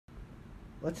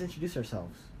let's introduce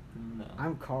ourselves. No.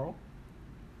 I'm Carl.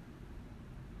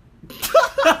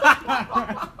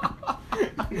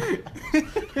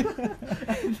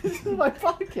 This is my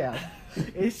podcast.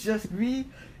 It's just me,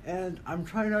 and I'm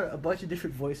trying out a bunch of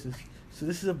different voices. So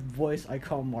this is a voice I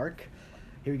call Mark.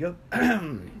 Here we go.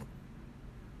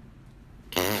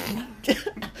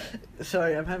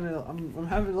 Sorry, I'm having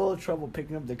a little trouble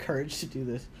picking up the courage to do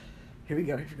this. Here we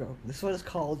go. This one is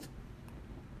called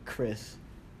Chris.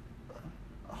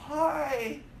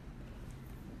 Hi.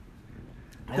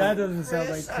 That doesn't sound like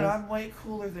Chris, Chris. and I'm way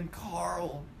cooler than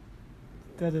Carl.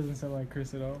 That doesn't sound like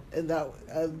Chris at all. And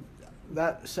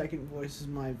that second voice is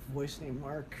my voice name,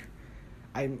 Mark.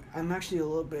 I'm actually a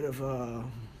little bit of a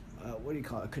what do you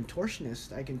call it? A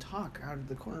contortionist. I can talk out of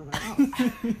the corner of my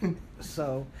mouth.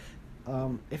 So,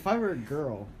 if I were a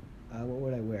girl, what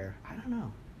would I wear? I don't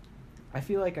know. I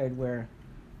feel like I'd wear,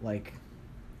 like.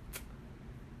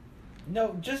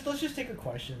 No, let's just take a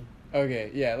question.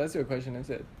 Okay, yeah, let's do a question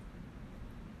instead.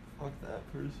 Fuck that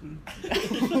person.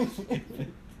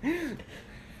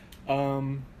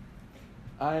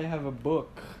 I have a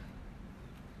book.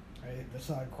 Right, that's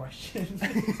not a question.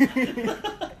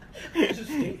 It's a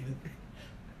statement.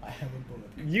 I have a book.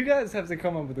 You guys have to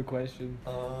come up with a question.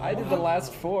 I did the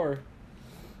last 4.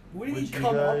 We didn't Would you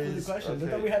come up with guys- a question. I okay.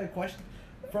 thought we had a question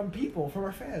from people, from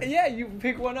our fans. Yeah, you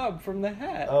pick one up from the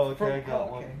hat. Oh, okay, From- I got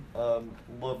okay. one.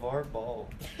 LeVar Ball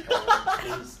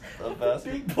is a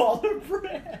basketball. Big baller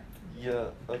brand. Yeah,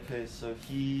 okay, so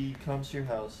he comes to your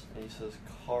house and he says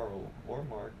Carl or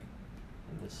Mark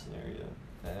in this scenario.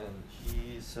 And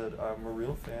he said, I'm a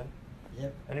real fan.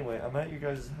 Yep. Anyway, I'm at your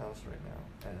guys' house right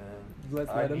now. And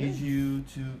Let's I let him need in. you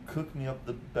to cook me up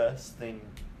the best thing.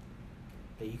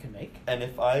 That you can make? And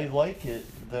if I like it,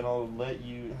 then I'll let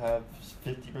you have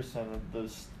 50% of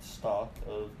the stock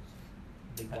of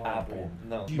Big baller Apple. brand.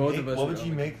 No. Both of us What would would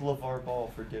you own it. make LeVar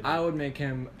Ball for dinner? I would make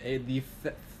him the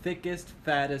thickest,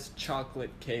 fattest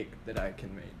chocolate cake that I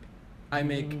can make. I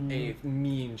make a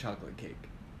mean chocolate cake.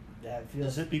 That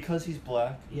feels. Is it because he's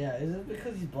black? Yeah, is it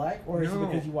because he's black or is it No.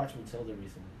 because you watched Matilda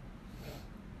recently?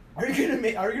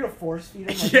 Are you gonna force feed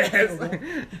him? Like Yes. Matilda?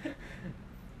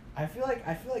 I feel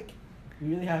like we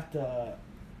really have to,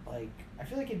 like. I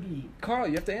feel like it'd be. Carl,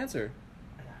 you have to answer.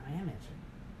 I am answering.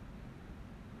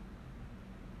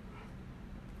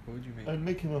 What would you make? I'd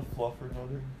make him a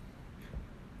fluffernutter.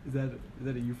 Is that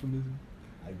a euphemism?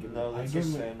 I give No, him, that's I give a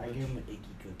him, sandwich. I give him an icky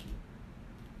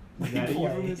cookie. Is that a Boy.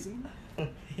 euphemism?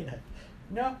 Yeah.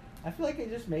 No, I feel like I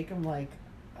just make them like,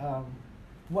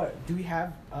 what? Do we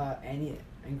have any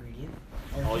ingredient?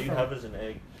 Or All just you from- have is an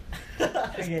egg.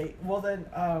 Okay, well then,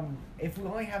 if we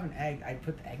only have an egg, I'd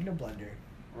put the egg in a blender.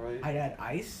 Right? I'd add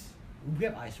ice. We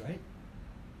have ice, right?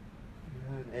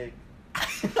 You have an egg.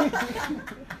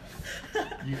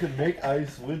 You can make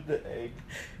ice with the egg,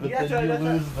 but Yeah, then you that's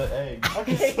what- lose the egg.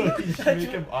 Okay, So you just that's make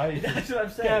what- him ice. That's what I'm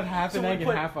saying. You have half an we egg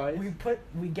and half ice?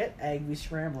 We get egg, we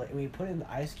scramble it, and we put it in the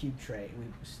ice cube tray, and we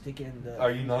stick it in the.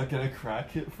 Are you not gonna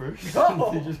crack it first?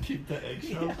 No. You just keep the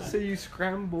eggshells? Yeah. So you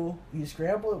scramble. You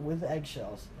scramble it with the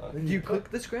eggshells. Okay. Then You put- cook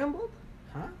the scrambled?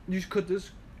 Huh? You just cook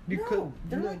this. You no, cook.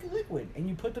 they're no. like liquid, and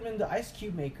you put them in the ice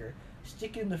cube maker,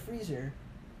 stick it in the freezer,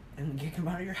 and get them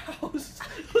out of your house.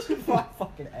 Those are my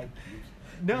fucking egg cubes.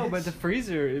 No, but Yes. the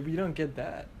freezer, you don't get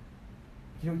that.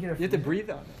 You don't get a. You have to freezer? breathe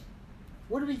on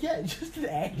What do we get? Just an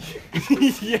egg.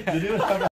 it. yeah. They didn't have